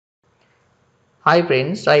Hi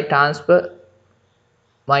friends, I transfer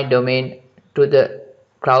my domain to the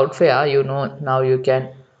cloudflare. Now you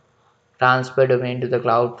can transfer domain to the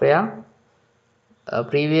cloudflare.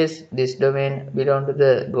 Previous this domain belonged to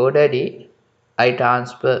the GoDaddy. I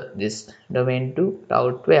transfer this domain to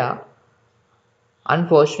cloudflare.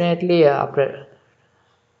 Unfortunately, after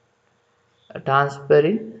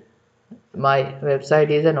transferring, my website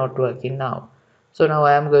is not working now. So now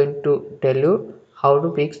I am going to tell you how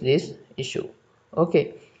to fix this issue.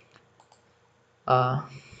 Okay. Uh,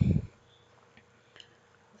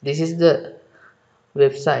 this is the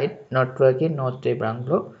website not working, not a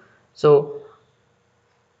bungalow. So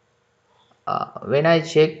when I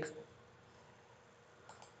check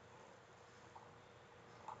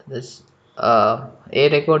this a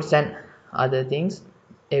records and other things,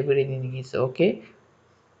 everything is okay.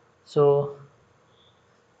 So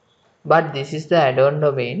but this is the add-on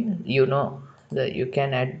domain. The you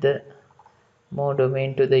can add the more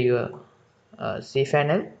domain to the your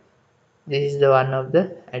cpanel. This is the one of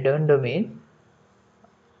the add-on domain,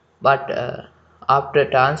 but after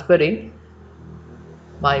transferring,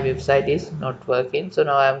 my website is not working. So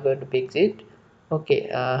now I am going to fix it. Okay.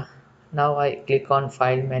 Now I click on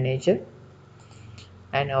file manager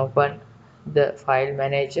and open the file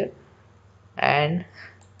manager, and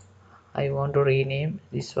I want to rename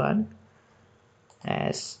this one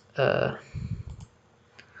as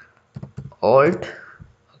alt.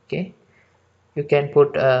 Okay, you can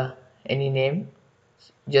put any name.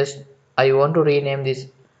 Just I want to rename this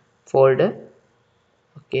folder.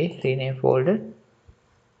 Okay, rename folder.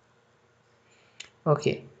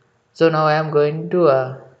 Okay, so now I am going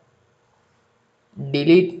to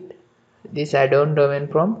delete this add-on domain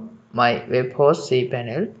from my web host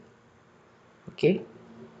cpanel. Okay,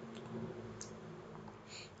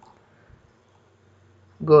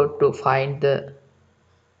 go to find the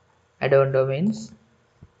add-on domains.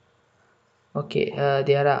 Okay,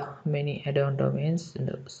 there are many add-on domains.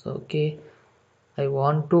 So okay, I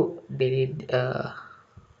want to delete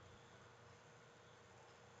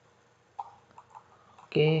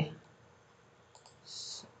okay,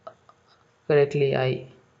 correctly I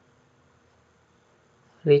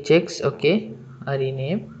rechecks. Okay, I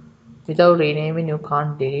rename. Without renaming you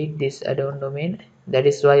can't delete this add-on domain, that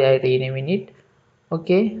is why I renaming it.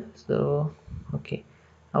 Okay, so okay,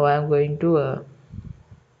 now I am going to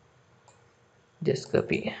just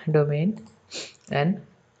copy domain and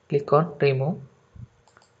click on remove.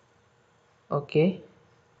 Okay,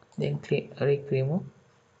 then click remove.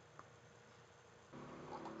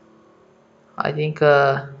 I think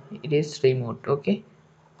it is removed. Okay.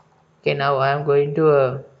 Okay, now I am going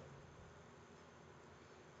to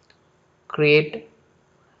create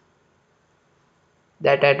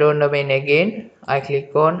that add-on domain again. I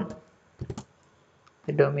click on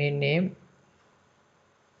the domain name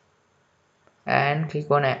and click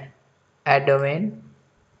on add domain.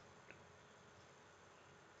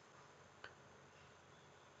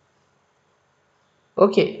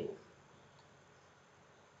 Okay,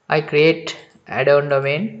 I create add-on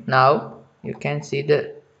domain. Now you can see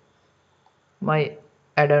the my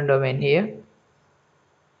add-on domain here.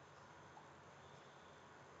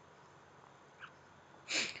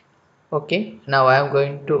 Okay, now I am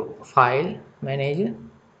going to file manager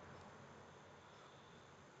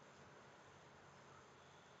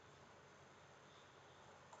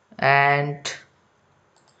and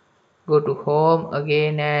go to home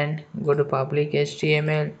again and go to public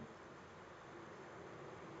HTML.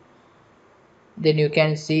 Then you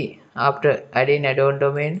can see after adding add-on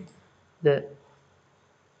domain the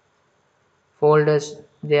folders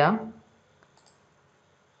there.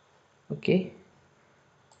 Okay,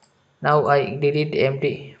 now I delete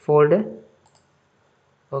empty folder.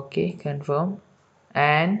 Okay, confirm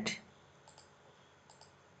and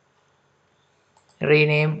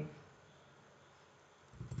rename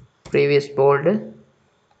previous folder.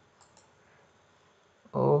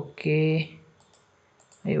 Okay,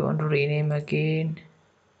 I want to rename again.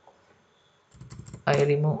 I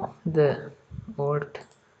remove the old.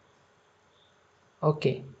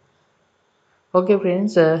 Okay, okay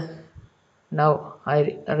friends, now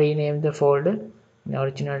I rename the folder in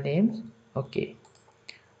original names. Okay,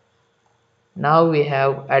 now we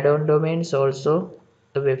have add-on domains also,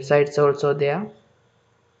 the websites also there.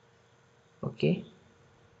 Okay,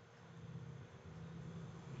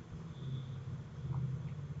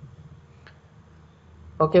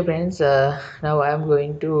 okay friends, now I am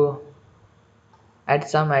going to add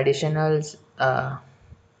some additional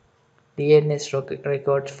DNS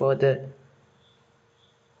records for the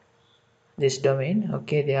this domain.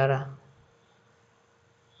 Okay, there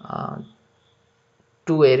are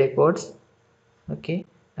two A records. Okay,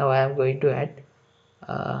 now I am going to add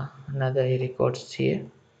another records here.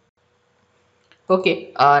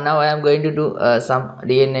 Okay, now I am going to do some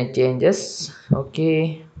DNA changes.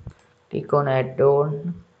 Okay, click on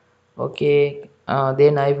add-on. Okay,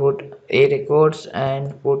 then I put a records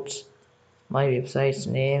and puts my website's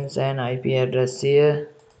names and IP address here,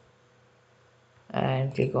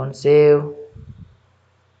 and click on save.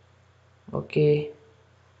 Okay,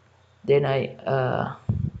 then I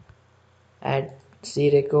add C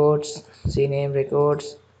records, C name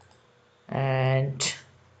records, and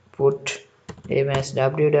put name as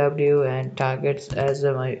www and targets as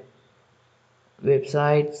my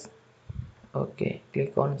websites. Okay,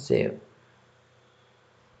 click on save.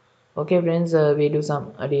 Okay friends, we do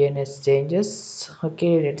some DNS changes.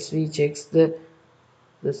 Okay, let's recheck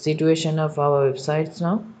the situation of our websites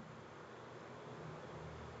now.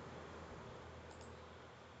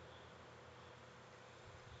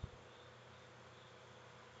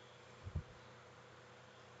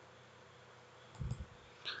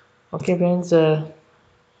 Okay friends,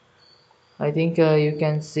 I think you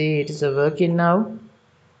can see it is working now.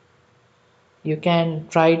 You can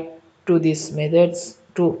try to these methods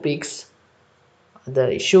to fix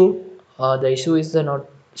the issue. The issue is the not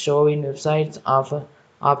showing websites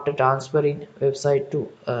after transferring website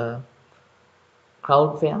to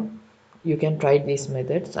cloudflare. You can try these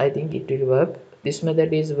methods. I think it will work. This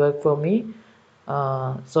method is work for me.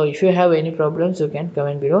 So if you have any problems, you can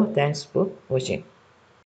comment below. Thanks for watching.